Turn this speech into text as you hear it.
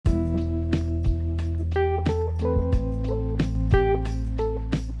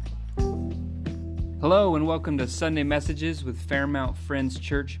Hello and welcome to Sunday Messages with Fairmount Friends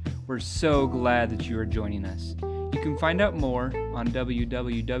Church. We're so glad that you are joining us. You can find out more on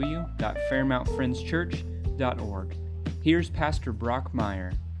www.fairmountfriendschurch.org. Here's Pastor Brock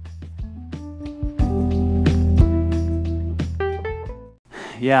Meyer.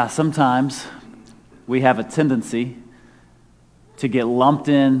 Yeah, sometimes we have a tendency to get lumped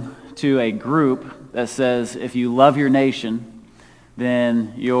in to a group that says if you love your nation,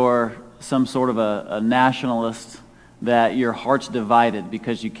 then you're some sort of a nationalist, that your heart's divided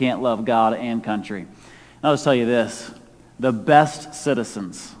because you can't love God and country. And I'll just tell you this, the best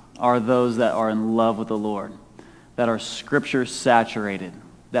citizens are those that are in love with the Lord, that are Scripture saturated,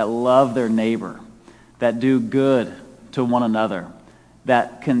 that love their neighbor, that do good to one another,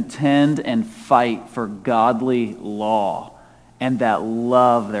 that contend and fight for godly law, and that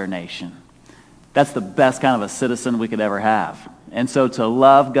love their nation. That's the best kind of a citizen we could ever have. And so to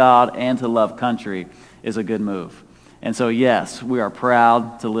love God and to love country is a good move. And so yes, we are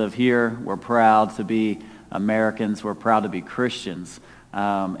proud to live here. We're proud to be Americans. We're proud to be Christians.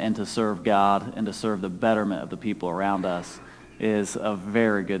 And to serve God and to serve the betterment of the people around us is a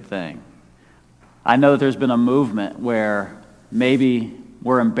very good thing. I know that there's been a movement where maybe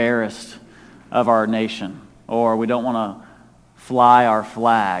we're embarrassed of our nation, or we don't want to fly our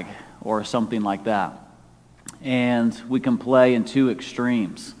flag or something like that. And we can play in two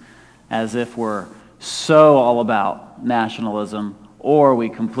extremes, as if we're so all about nationalism, or we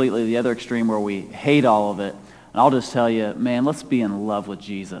completely, the other extreme where we hate all of it. And I'll just tell you, man, let's be in love with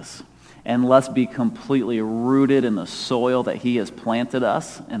Jesus. And let's be completely rooted in the soil that He has planted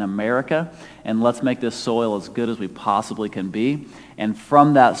us in America. And let's make this soil as good as we possibly can be. And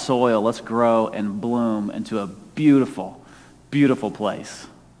from that soil, let's grow and bloom into a beautiful, beautiful place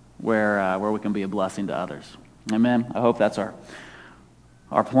where we can be a blessing to others. Amen. I hope that's our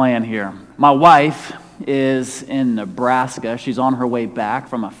plan here. My wife is in Nebraska. She's on her way back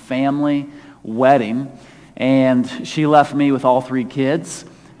from a family wedding, and she left me with all three kids,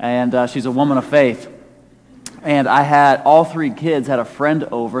 and she's a woman of faith. And I had all three kids had a friend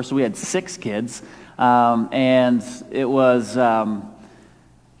over, so we had 6 kids, and it was,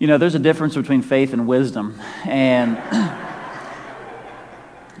 there's a difference between faith and wisdom, and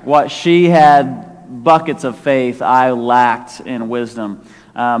what she had buckets of faith, I lacked in wisdom.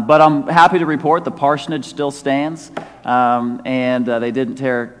 But I'm happy to report the parsonage still stands, and they didn't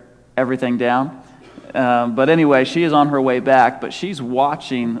tear everything down. But anyway, she is on her way back, but she's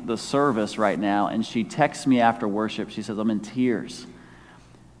watching the service right now, and she texts me after worship. She says, I'm in tears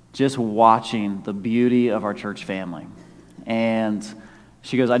just watching the beauty of our church family. And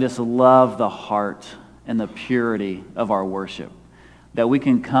she goes, I just love the heart and the purity of our worship, that we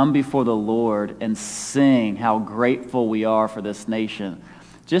can come before the Lord and sing how grateful we are for this nation.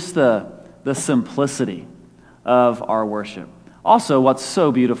 Just the simplicity of our worship. Also, what's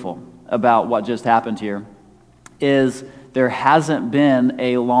so beautiful about what just happened here is there hasn't been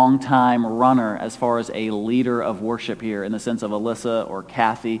a long-time runner as far as a leader of worship here in the sense of Alyssa or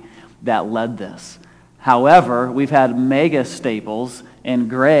Kathy that led this. However, we've had mega staples and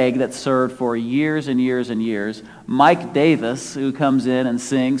Greg that served for years and years and years. Mike Davis, who comes in and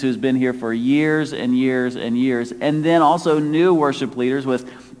sings, who's been here for years and years and years. And then also new worship leaders with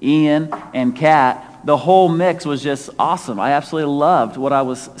Ian and Kat. The whole mix was just awesome. I absolutely loved what I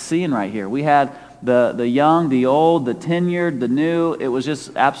was seeing right here. We had the young, the old, the tenured, the new. It was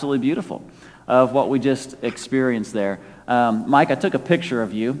just absolutely beautiful of what we just experienced there. Mike, I took a picture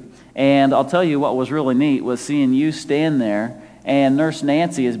of you. And I'll tell you what was really neat was seeing you stand there, and Nurse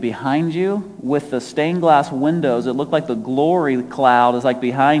Nancy is behind you with the stained glass windows. It looked like the glory cloud is like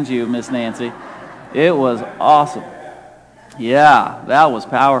behind you, Miss Nancy. It was awesome. Yeah, that was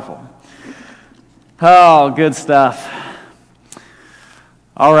powerful. Oh, good stuff.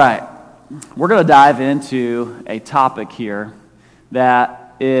 All right, we're going to dive into a topic here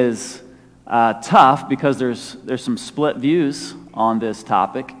that is tough because there's some split views on this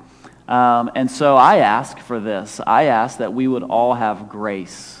topic. And so I ask for this. I ask that we would all have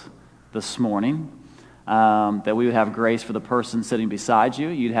grace this morning, that we would have grace for the person sitting beside you.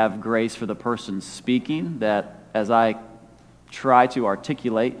 You'd have grace for the person speaking, that as I try to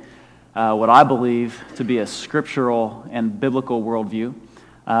articulate what I believe to be a scriptural and biblical worldview,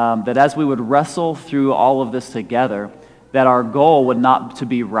 that as we would wrestle through all of this together, that our goal would not to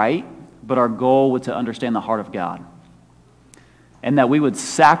be right, but our goal would to understand the heart of God. And that we would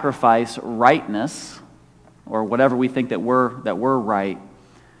sacrifice rightness, or whatever we think that we're right,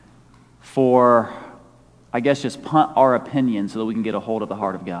 for, I guess, just punt our opinion so that we can get a hold of the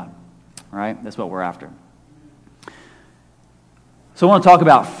heart of God. All right? That's what we're after. So I want to talk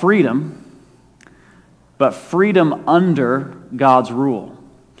about freedom but freedom under God's rule.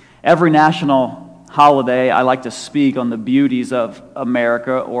 Every national holiday, I like to speak on the beauties of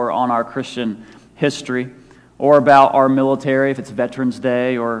America or on our Christian history or about our military, if it's Veterans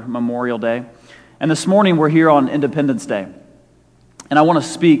Day or Memorial Day. And this morning we're here on Independence Day. And I want to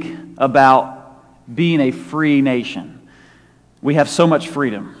speak about being a free nation. We have so much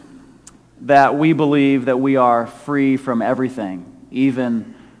freedom that we believe that we are free from everything,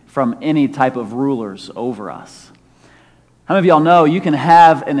 even from any type of rulers over us. How many of y'all know you can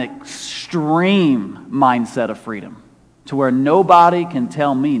have an extreme mindset of freedom to where nobody can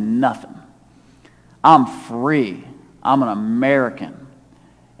tell me nothing? I'm free. I'm an American.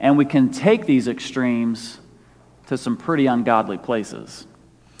 And we can take these extremes to some pretty ungodly places.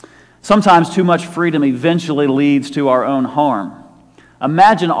 Sometimes too much freedom eventually leads to our own harm.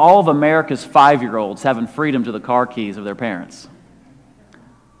 Imagine all of America's 5-year-olds having freedom to the car keys of their parents.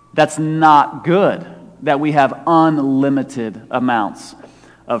 That's not good that we have unlimited amounts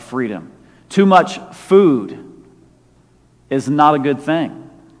of freedom. Too much food is not a good thing.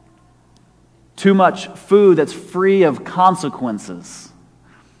 Too much food that's free of consequences.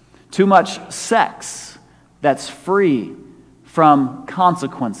 Too much sex that's free from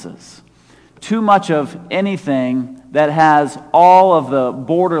consequences. Too much of anything that has all of the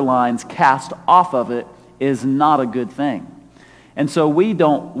borderlines cast off of it is not a good thing. And so we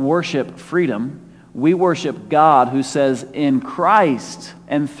don't worship freedom. We worship God who says in Christ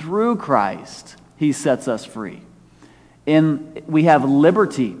and through Christ, He sets us free. We have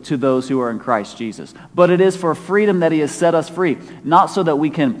liberty to those who are in Christ Jesus. But it is for freedom that He has set us free. Not so that we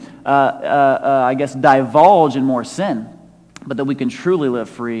can, divulge in more sin, but that we can truly live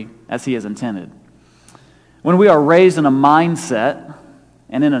free as He has intended. When we are raised in a mindset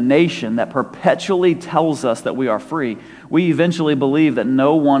and in a nation that perpetually tells us that we are free, we eventually believe that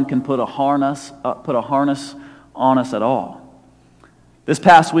no one can put a harness on us at all. This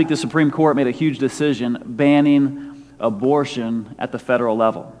past week, the Supreme Court made a huge decision banning abortion at the federal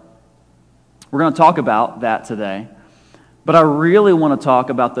level. We're going to talk about that today, but I really want to talk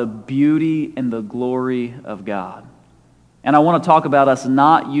about the beauty and the glory of God. And I want to talk about us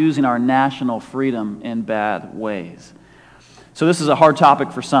not using our national freedom in bad ways. So this is a hard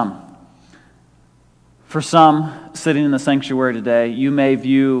topic for some. For some sitting in the sanctuary today, you may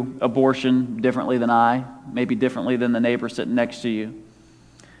view abortion differently than I, maybe differently than the neighbor sitting next to you,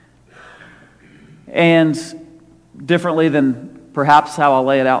 and differently than perhaps how I'll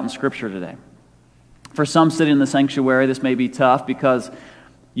lay it out in Scripture today. For some sitting in the sanctuary, this may be tough because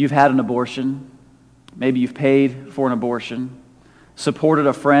you've had an abortion. Maybe you've paid for an abortion, supported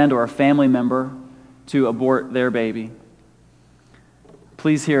a friend or a family member to abort their baby.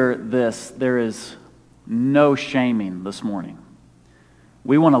 Please hear this. There is no shaming this morning.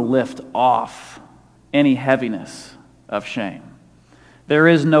 We want to lift off any heaviness of shame. There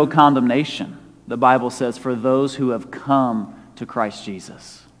is no condemnation, the Bible says, for those who have come to Christ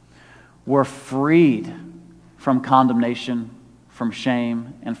Jesus. We're freed from condemnation, from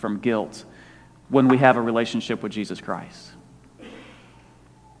shame, and from guilt when we have a relationship with Jesus Christ.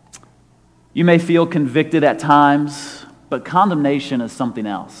 You may feel convicted at times, but condemnation is something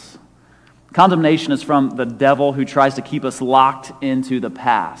else. Condemnation is from the devil who tries to keep us locked into the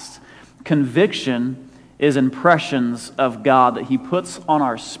past. Conviction is impressions of God that He puts on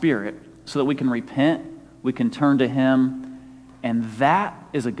our spirit so that we can repent, we can turn to Him, and that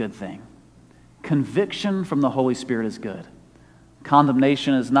is a good thing. Conviction from the Holy Spirit is good.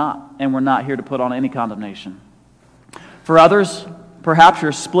 Condemnation is not, and we're not here to put on any condemnation. For others, perhaps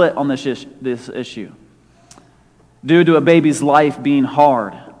you're split on this issue. Due to a baby's life being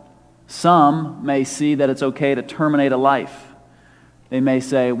hard, some may see that it's okay to terminate a life. They may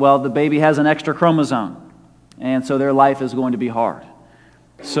say, well, the baby has an extra chromosome, and so their life is going to be hard.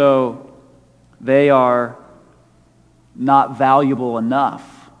 So they are not valuable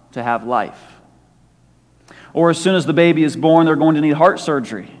enough to have life. Or as soon as the baby is born, they're going to need heart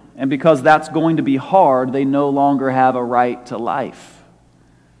surgery. And because that's going to be hard, they no longer have a right to life.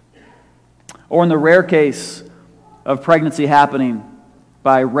 Or in the rare case of pregnancy happening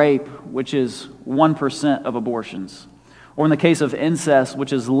by rape, which is 1% of abortions. Or in the case of incest,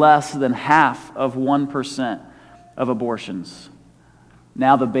 which is less than half of 1% of abortions.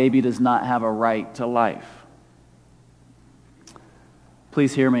 Now the baby does not have a right to life.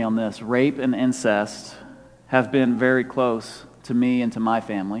 Please hear me on this. Rape and incest have been very close to me and to my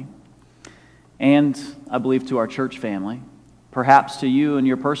family, and I believe to our church family, perhaps to you and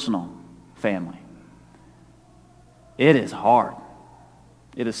your personal family. It is hard.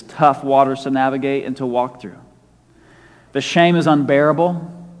 It is tough waters to navigate and to walk through. The shame is unbearable,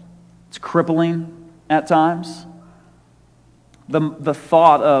 it's crippling, at times. The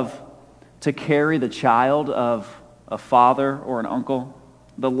thought of to carry the child of a father or an uncle,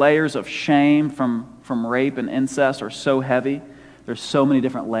 the layers of shame from rape and incest are so heavy. There's so many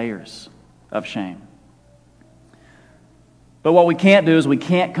different layers of shame. But what we can't do is we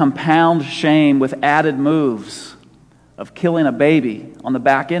can't compound shame with added moves of killing a baby on the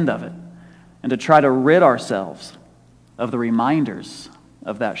back end of it and to try to rid ourselves of the reminders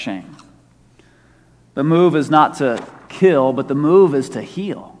of that shame. The move is not to kill, but the move is to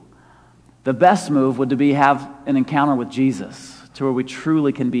heal. The best move would be have an encounter with Jesus to where we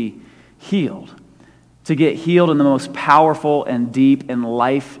truly can be healed. To get healed in the most powerful and deep and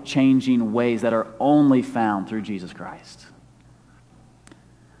life-changing ways that are only found through Jesus Christ.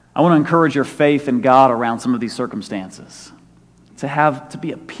 I want to encourage your faith in God around some of these circumstances. To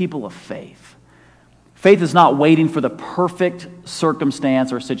be a people of faith. Faith is not waiting for the perfect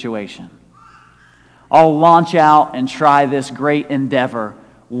circumstance or situation. I'll launch out and try this great endeavor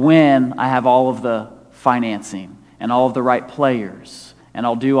when I have all of the financing and all of the right players, and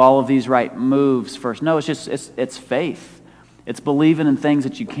I'll do all of these right moves first. No, it's faith. It's believing in things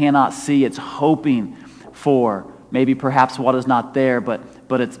that you cannot see. It's hoping for maybe perhaps what is not there, but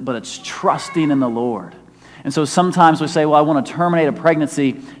it's trusting in the Lord. And so sometimes we say, well, I want to terminate a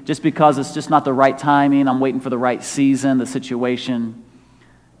pregnancy just because it's just not the right timing. I'm waiting for the right season, the situation.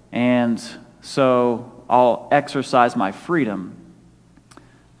 And so I'll exercise my freedom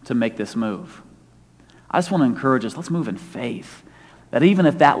to make this move. I just want to encourage us, let's move in faith. That even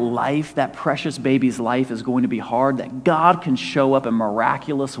if that life, that precious baby's life is going to be hard, that God can show up in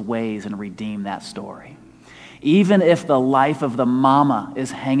miraculous ways and redeem that story. Even if the life of the mama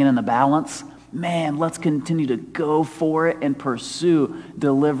is hanging in the balance, man, let's continue to go for it and pursue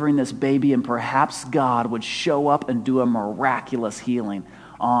delivering this baby, and perhaps God would show up and do a miraculous healing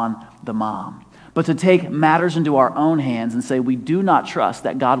on the mom. But to take matters into our own hands and say we do not trust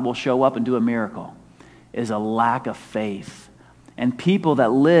that God will show up and do a miracle is a lack of faith. And people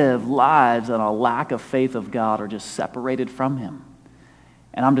that live lives on a lack of faith of God are just separated from Him.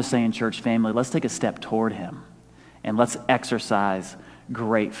 And I'm just saying, church family, let's take a step toward Him and let's exercise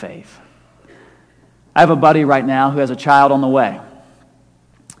great faith. I have a buddy right now who has a child on the way.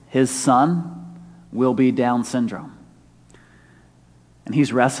 His son will be Down syndrome. And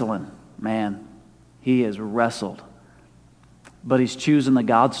he's wrestling, man. He has wrestled. But he's choosing the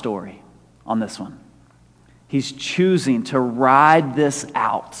God story on this one. He's choosing to ride this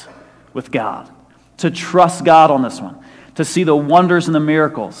out with God, to trust God on this one, to see the wonders and the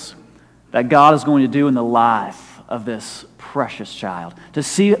miracles that God is going to do in the life of this precious child, to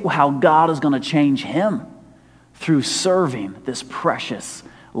see how God is going to change him through serving this precious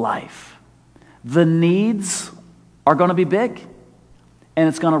life. The needs are going to be big, and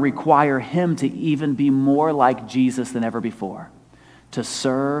it's going to require him to even be more like Jesus than ever before, to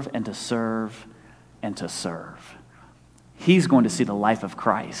serve and to serve and to serve. He's going to see the life of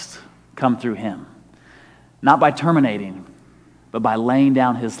Christ come through him, not by terminating, but by laying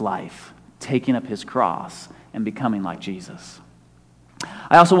down his life, taking up his cross, and becoming like Jesus.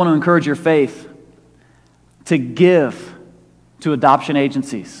 I also want to encourage your faith to give to adoption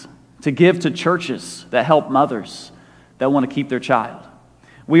agencies, to give to churches that help mothers that want to keep their child.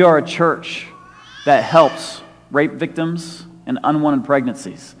 We are a church that helps rape victims and unwanted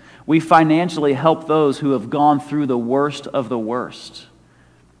pregnancies. We financially help those who have gone through the worst of the worst.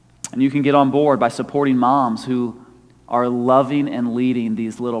 And you can get on board by supporting moms who are loving and leading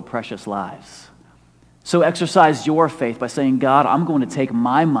these little precious lives. So exercise your faith by saying, God, I'm going to take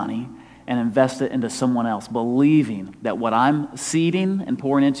my money and invest it into someone else, believing that what I'm seeding and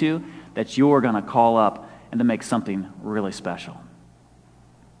pouring into, that you're going to call up and to make something really special.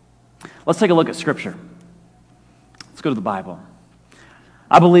 Let's take a look at Scripture. Let's go to the Bible.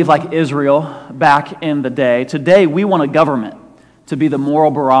 I believe, like Israel back in the day, today we want a government to be the moral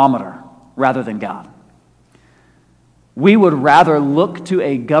barometer rather than God. We would rather look to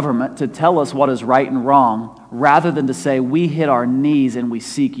a government to tell us what is right and wrong rather than to say we hit our knees and we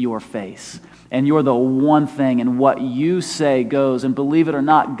seek your face. And you're the one thing, and what you say goes. And believe it or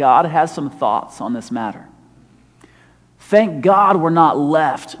not, God has some thoughts on this matter. Thank God we're not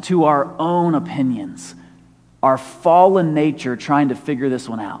left to our own opinions, our fallen nature trying to figure this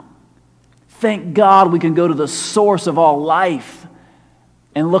one out. Thank God we can go to the source of all life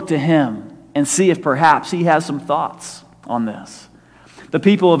and look to Him and see if perhaps He has some thoughts on this. The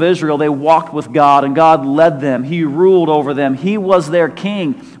people of Israel, they walked with God, and God led them. He ruled over them. He was their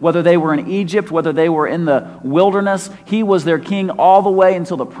king. Whether they were in Egypt, whether they were in the wilderness, He was their king all the way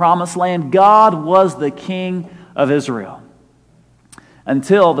until the promised land. God was the king of Israel.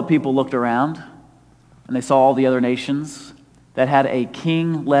 Until the people looked around and they saw all the other nations that had a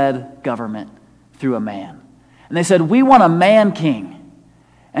king-led government through a man. And they said, we want a man king.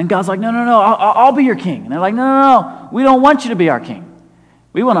 And God's like, no, I'll be your king. And they're like, no, we don't want you to be our king.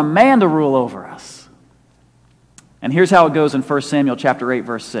 We want a man to rule over us. And here's how it goes in 1 Samuel chapter 8,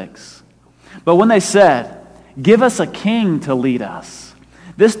 verse 6. But when they said, give us a king to lead us,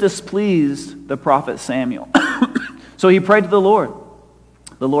 this displeased the prophet Samuel. So he prayed to the Lord.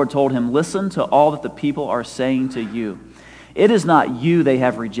 The Lord told him, listen to all that the people are saying to you. It is not you they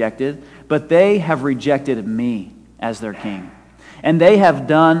have rejected, but they have rejected me as their king. And they have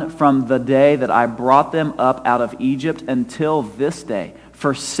done from the day that I brought them up out of Egypt until this day,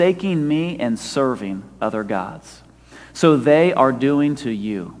 forsaking me and serving other gods. So they are doing to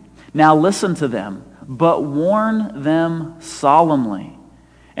you. Now listen to them, but warn them solemnly,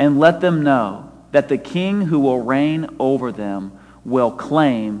 and let them know that the king who will reign over them will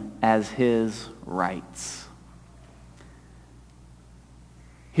claim as his rights.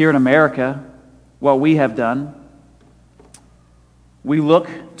 Here in America, what we have done, we look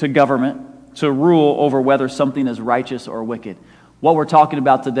to government to rule over whether something is righteous or wicked. What we're talking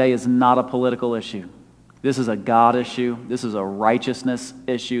about today is not a political issue. This is a God issue. This is a righteousness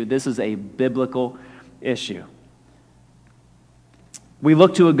issue. This is a biblical issue. We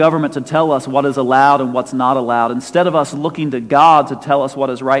look to a government to tell us what is allowed and what's not allowed. Instead of us looking to God to tell us what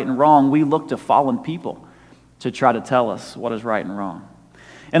is right and wrong, we look to fallen people to try to tell us what is right and wrong.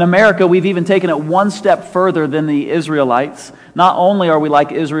 In America, we've even taken it one step further than the Israelites. Not only are we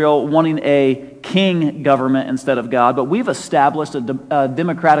like Israel wanting a king government instead of God, but we've established a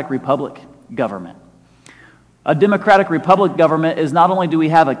democratic republic government. A democratic republic government is not only do we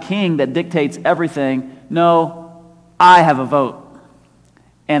have a king that dictates everything, no, I have a vote.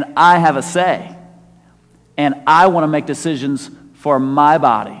 And I have a say. And I want to make decisions for my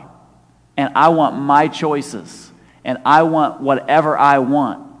body. And I want my choices. And I want whatever I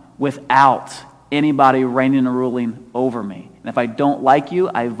want without anybody reigning and ruling over me. And if I don't like you,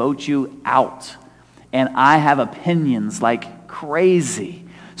 I vote you out. And I have opinions like crazy.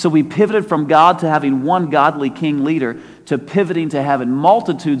 So we pivoted from God to having one godly king leader to pivoting to having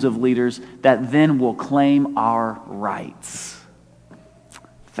multitudes of leaders that then will claim our rights.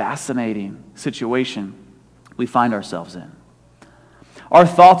 Fascinating situation we find ourselves in. Our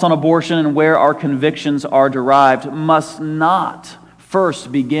thoughts on abortion and where our convictions are derived must not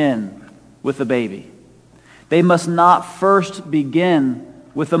first begin with the baby. They must not first begin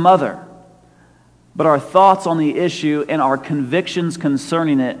with the mother. But our thoughts on the issue and our convictions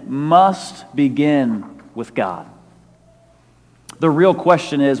concerning it must begin with God. The real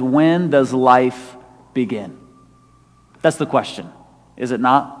question is, when does life begin? That's the question. Is it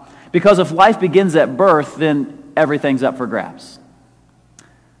not? Because if life begins at birth, then everything's up for grabs.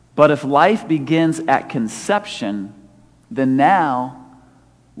 But if life begins at conception, then now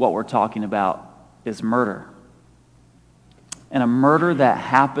what we're talking about is murder. And a murder that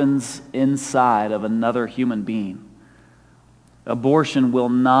happens inside of another human being. Abortion will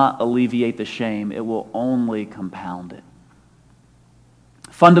not alleviate the shame. It will only compound it.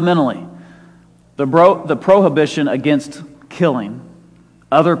 Fundamentally, the prohibition against killing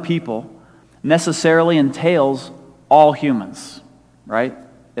other people necessarily entails all humans, right?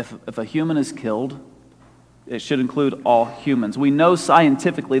 If a human is killed, it should include all humans. We know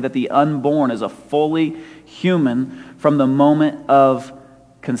scientifically that the unborn is a fully human from the moment of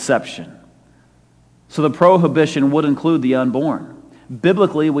conception. So the prohibition would include the unborn.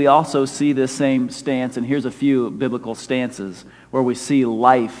 Biblically, we also see this same stance, and here's a few biblical stances where we see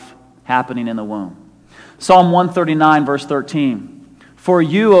life happening in the womb. Psalm 139, verse 13. For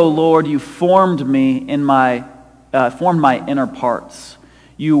you, O Lord, you formed me in my inner parts.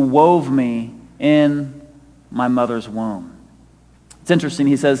 You wove me in my mother's womb. It's interesting,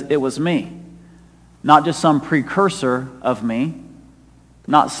 he says, it was me. Not just some precursor of me,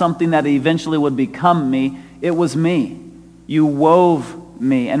 not something that eventually would become me. It was me. You wove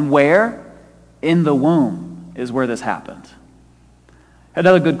me. And where? In the womb is where this happened.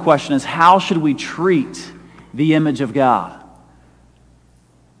 Another good question is, how should we treat the image of God?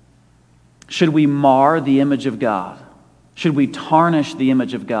 Should we mar the image of God? Should we tarnish the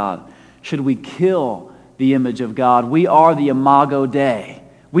image of God? Should we kill the image of God? We are the Imago Dei.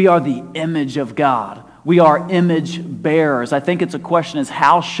 We are the image of God. We are image bearers. I think it's a question is,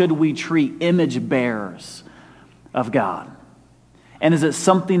 how should we treat image bearers of God? And is it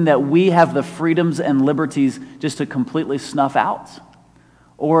something that we have the freedoms and liberties just to completely snuff out?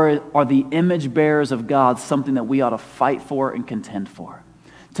 Or are the image bearers of God something that we ought to fight for and contend for?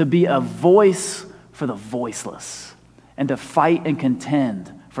 To be a voice for the voiceless and to fight and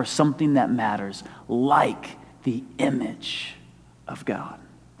contend for something that matters, like the image of God.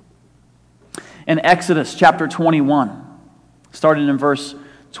 In Exodus chapter 21, starting in verse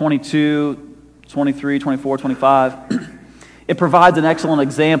 22, 23, 24, 25, it provides an excellent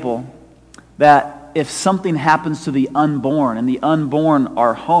example that if something happens to the unborn and the unborn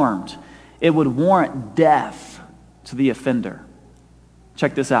are harmed, it would warrant death to the offender.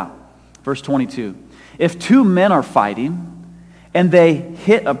 Check this out. Verse 22. If two men are fighting and they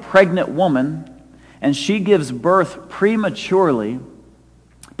hit a pregnant woman and she gives birth prematurely,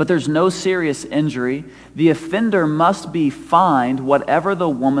 but there's no serious injury, the offender must be fined whatever the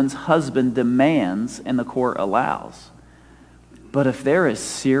woman's husband demands and the court allows. But if there is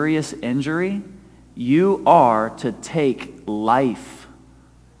serious injury, you are to take life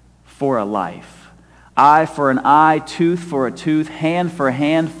for a life. Eye for an eye, tooth for a tooth, hand for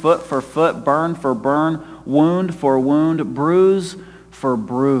hand, foot for foot, burn for burn, wound for wound, bruise for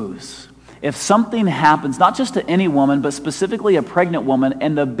bruise. If something happens, not just to any woman, but specifically a pregnant woman,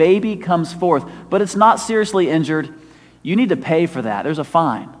 and the baby comes forth, but it's not seriously injured, you need to pay for that. There's a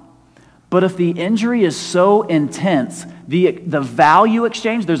fine. But if the injury is so intense, the value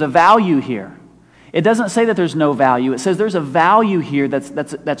exchange, there's a value here. It doesn't say that there's no value. It says there's a value here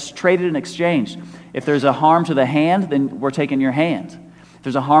that's traded and exchanged. If there's a harm to the hand, then we're taking your hand. If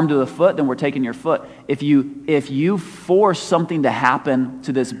there's a harm to the foot, then we're taking your foot. If you force something to happen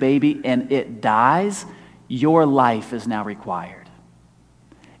to this baby and it dies, your life is now required.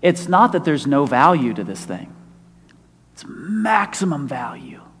 It's not that there's no value to this thing. It's maximum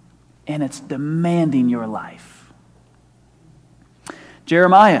value, and it's demanding your life.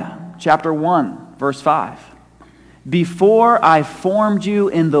 Jeremiah chapter 1, verse 5. Before I formed you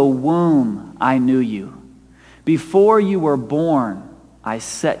in the womb, I knew you. Before you were born, I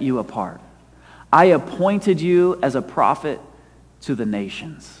set you apart. I appointed you as a prophet to the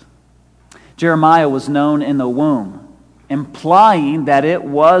nations. Jeremiah was known in the womb, implying that it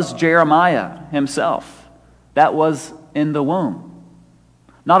was Jeremiah himself that was in the womb.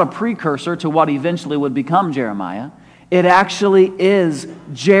 Not a precursor to what eventually would become Jeremiah. It actually is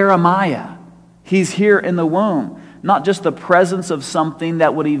Jeremiah. He's here in the womb. Not just the presence of something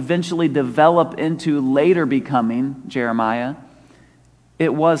that would eventually develop into later becoming Jeremiah.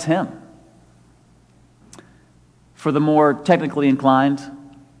 It was him. For the more technically inclined,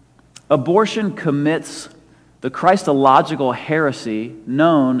 abortion commits the Christological heresy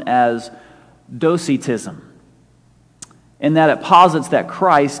known as Docetism, in that it posits that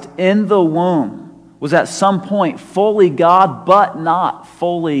Christ in the womb was at some point fully God but not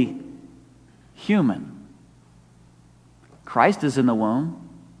fully human. Christ is in the womb.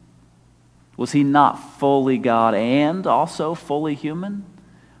 Was he not fully God and also fully human?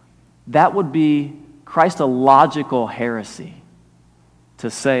 That would be Christological heresy to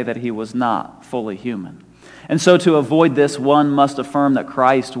say that he was not fully human. And so to avoid this, one must affirm that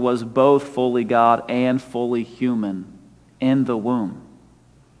Christ was both fully God and fully human in the womb.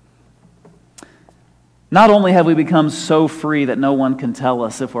 Not only have we become so free that no one can tell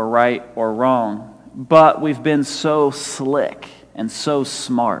us if we're right or wrong, but we've been so slick and so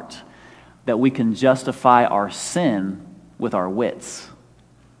smart that we can justify our sin with our wits.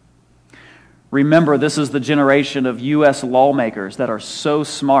 Remember, this is the generation of U.S. lawmakers that are so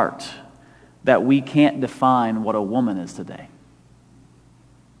smart that we can't define what a woman is today.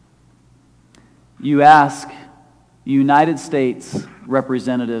 You ask United States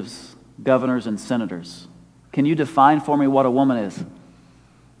representatives, governors, and senators, can you define for me what a woman is?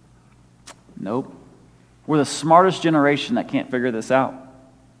 Nope. We're the smartest generation that can't figure this out.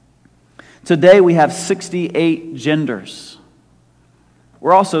 Today we have 68 genders.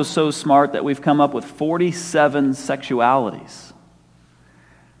 We're also so smart that we've come up with 47 sexualities.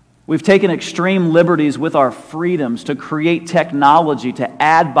 We've taken extreme liberties with our freedoms to create technology to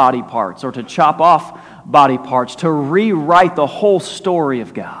add body parts or to chop off body parts, to rewrite the whole story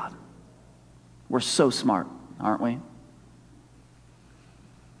of God. We're so smart, aren't we?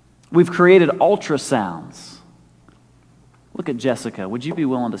 We've created ultrasounds. Look at Jessica. Would you be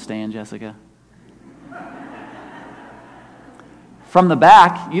willing to stand, Jessica? From the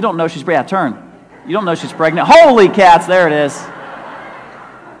back, you don't know she's pregnant. Yeah, turn. You don't know she's pregnant. Holy cats, there it is.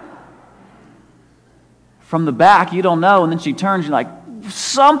 From the back, you don't know, and then she turns, you're like,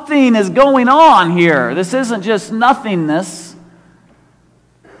 something is going on here. This isn't just nothingness.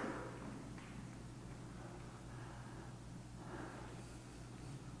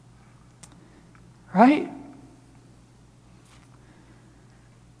 Right?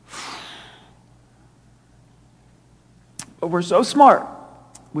 But we're so smart.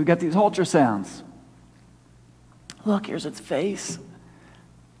 We've got these ultrasounds. Look, here's its face.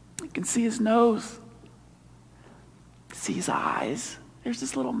 You can see his nose. You can see his eyes. There's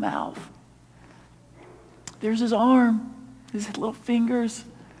his little mouth. There's his arm, his little fingers.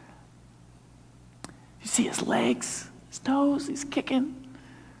 You see his legs, his nose, he's kicking.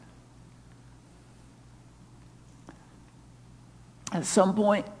 At some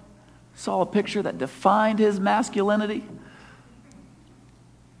point, saw a picture that defined his masculinity.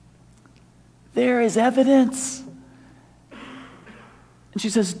 There is evidence. And she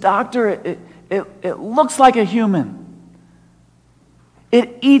says, "Doctor, it looks like a human.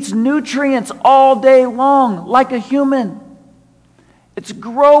 It eats nutrients all day long like a human. It's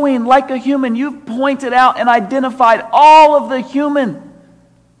growing like a human." You've pointed out and identified all of the human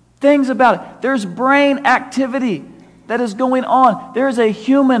things about it. There's brain activity that is going on. There's a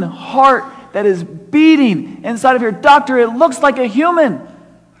human heart that is beating inside of here. "Doctor, it looks like a human.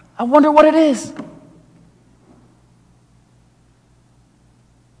 I wonder what it is."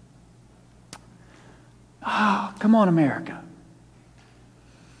 Oh, come on, America.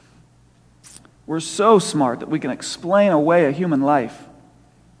 We're so smart that we can explain away a human life.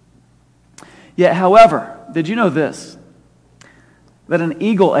 Yet, however, did you know this? That an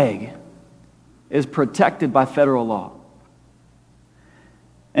eagle egg is protected by federal law.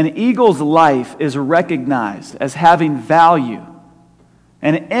 An eagle's life is recognized as having value,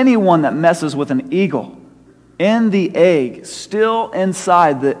 and anyone that messes with an eagle in the egg, still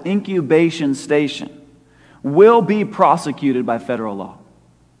inside the incubation station, will be prosecuted by federal law.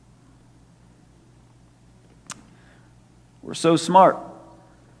 We're so smart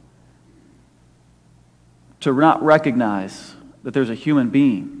to not recognize that there's a human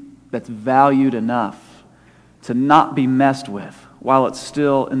being that's valued enough to not be messed with while it's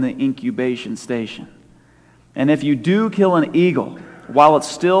still in the incubation station. And if you do kill an eagle while it's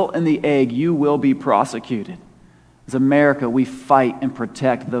still in the egg, you will be prosecuted. As America, we fight and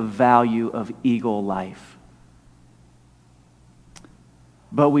protect the value of eagle life.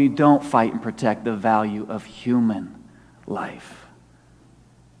 But we don't fight and protect the value of human life.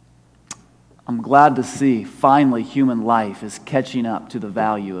 I'm glad to see finally human life is catching up to the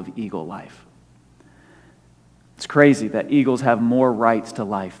value of eagle life. It's crazy that eagles have more rights to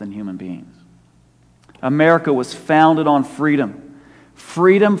life than human beings. America was founded on freedom.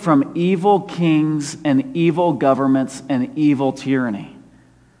 Freedom from evil kings and evil governments and evil tyranny.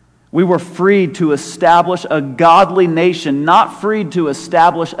 We were freed to establish a godly nation, not freed to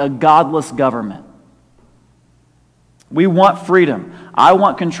establish a godless government. We want freedom. I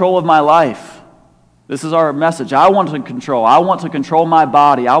want control of my life. This is our message. I want to control. I want to control my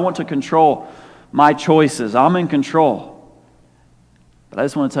body. I want to control my choices. I'm in control. But I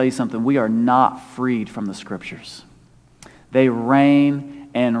just want to tell you something. We are not freed from the Scriptures. They reign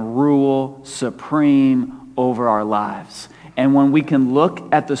and rule supreme over our lives. And when we can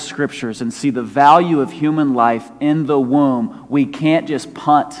look at the Scriptures and see the value of human life in the womb, we can't just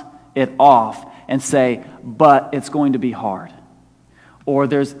punt it off and say, but it's going to be hard. Or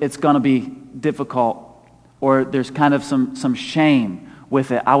it's going to be difficult. Or there's kind of some shame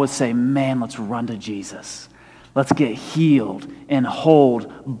with it. I would say, man, let's run to Jesus. Let's get healed and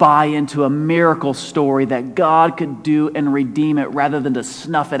buy into a miracle story that God could do and redeem it rather than to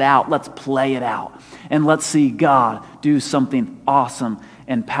snuff it out. Let's play it out. And let's see God do something awesome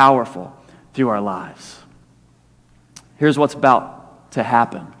and powerful through our lives. Here's what's about to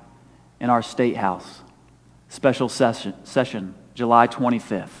happen in our State House. Special session, July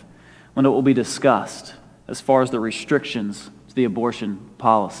 25th, when it will be discussed as far as the restrictions to the abortion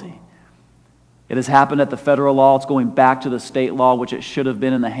policy. It has happened at the federal law. It's going back to the state law, which it should have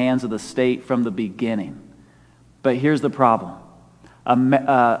been in the hands of the state from the beginning. But here's the problem.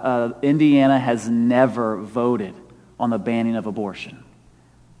 Indiana has never voted on the banning of abortion.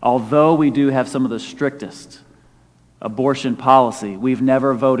 Although we do have some of the strictest abortion policy, we've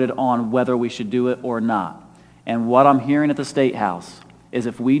never voted on whether we should do it or not. And what I'm hearing at the State House is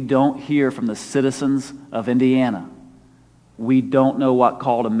if we don't hear from the citizens of Indiana, we don't know what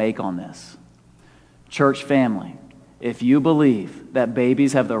call to make on this. Church family, if you believe that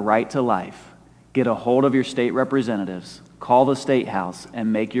babies have the right to life, get a hold of your state representatives, call the State House,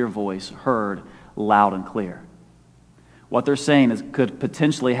 and make your voice heard loud and clear. What they're saying is could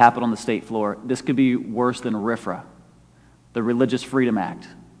potentially happen on the state floor. This could be worse than RFRA, the Religious Freedom Act.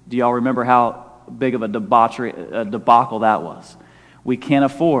 Do y'all remember how big of a debacle that was? We can't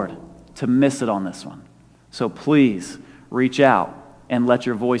afford to miss it on this one. So please reach out and let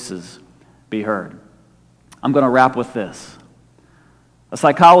your voices be heard. I'm going to wrap with this. A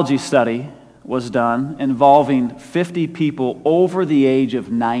psychology study was done involving 50 people over the age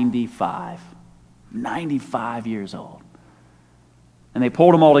of 95. 95 years old. and they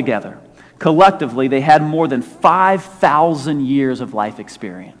pulled them all together. Collectively, they had more than 5,000 years of life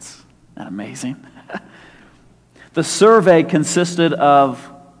experience. Isn't that amazing? The survey consisted of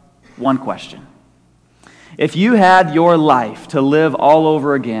one question. If you had your life to live all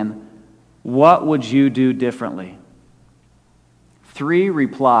over again, what would you do differently? 3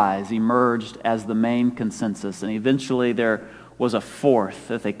 replies emerged as the main consensus, and eventually there was a 4th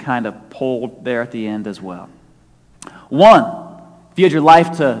that they kind of pulled there at the end as well. 1, if you had your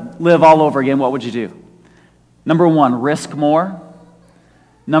life to live all over again, what would you do? Number 1, risk more.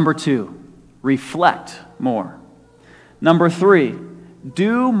 Number 2, reflect more. Number 3,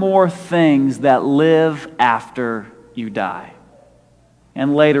 do more things that live after you die.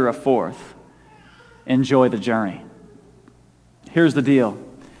 And later a 4th, enjoy the journey. Here's the deal,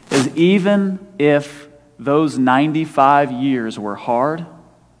 is even if those 95 years were hard,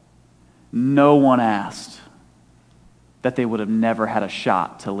 no one asked that they would have never had a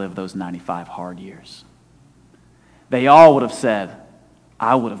shot to live those 95 hard years. They all would have said,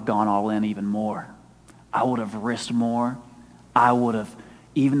 I would have gone all in even more. I would have risked more. I would have,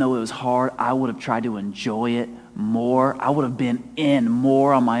 even though it was hard, I would have tried to enjoy it more. I would have been in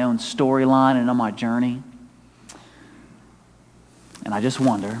more on my own storyline and on my journey. And I just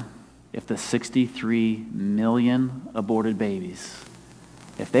wonder if the 63 million aborted babies,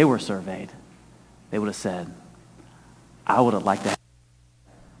 if they were surveyed, they would have said, I would have liked to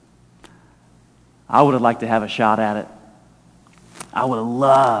have a shot at it. I would have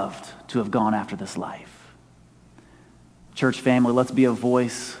loved to have gone after this life. Church family, let's be a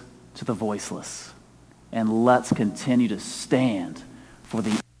voice to the voiceless. And let's continue to stand for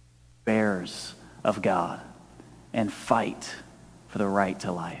the bearers of God and fight for the right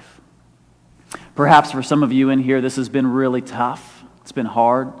to life. Perhaps for some of you in here, this has been really tough. It's been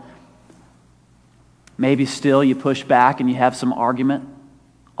hard. Maybe still you push back and you have some argument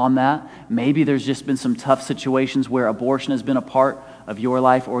on that. Maybe there's just been some tough situations where abortion has been a part of your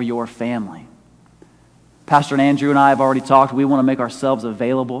life or your family. Pastor Andrew and I have already talked. We want to make ourselves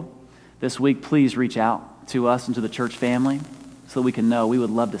available this week. Please reach out to us and to the church family so that we can know. We would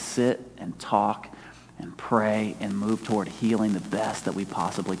love to sit and talk and pray and move toward healing the best that we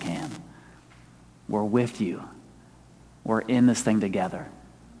possibly can. We're with you. We're in this thing together.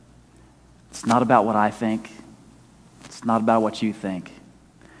 It's not about what I think. It's not about what you think.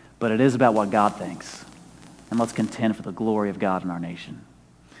 But it is about what God thinks. And let's contend for the glory of God in our nation.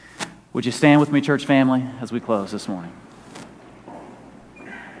 Would you stand with me, church family, as we close this morning?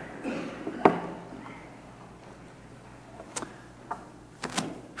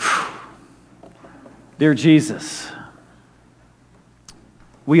 Dear Jesus,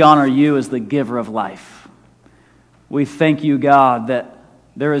 we honor you as the giver of life. We thank you, God, that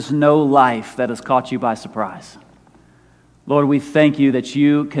there is no life that has caught you by surprise. Lord, we thank you that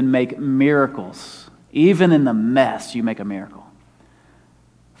you can make miracles. Even in the mess, you make a miracle.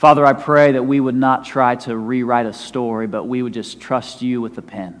 Father, I pray that we would not try to rewrite a story, but we would just trust you with the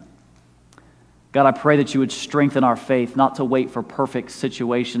pen. God, I pray that you would strengthen our faith, not to wait for perfect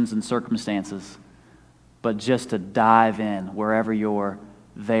situations and circumstances, but just to dive in wherever you're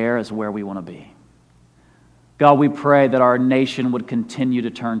there is where we want to be. God, we pray that our nation would continue to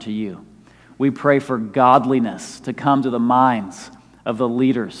turn to you. We pray for godliness to come to the minds of the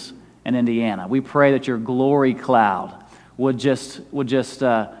leaders in Indiana. We pray that your glory cloud would just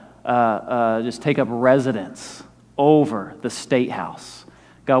take up residence over the State House.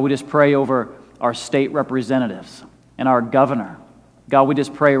 God, we just pray over our state representatives and our governor. God, we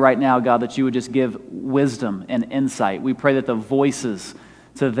just pray right now, God, that you would just give wisdom and insight. We pray that the voices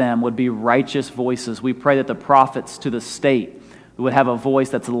to them would be righteous voices. We pray that the prophets to the state would have a voice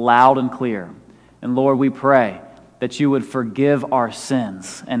that's loud and clear. And Lord, we pray that you would forgive our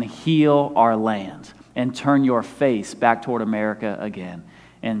sins and heal our land and turn your face back toward America again.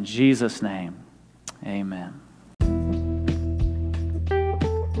 In Jesus' name, amen.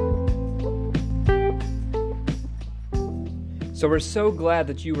 So we're so glad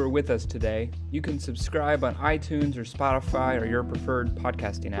that you were with us today. You can subscribe on iTunes or Spotify or your preferred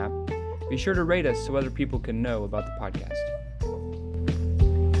podcasting app. Be sure to rate us so other people can know about the podcast.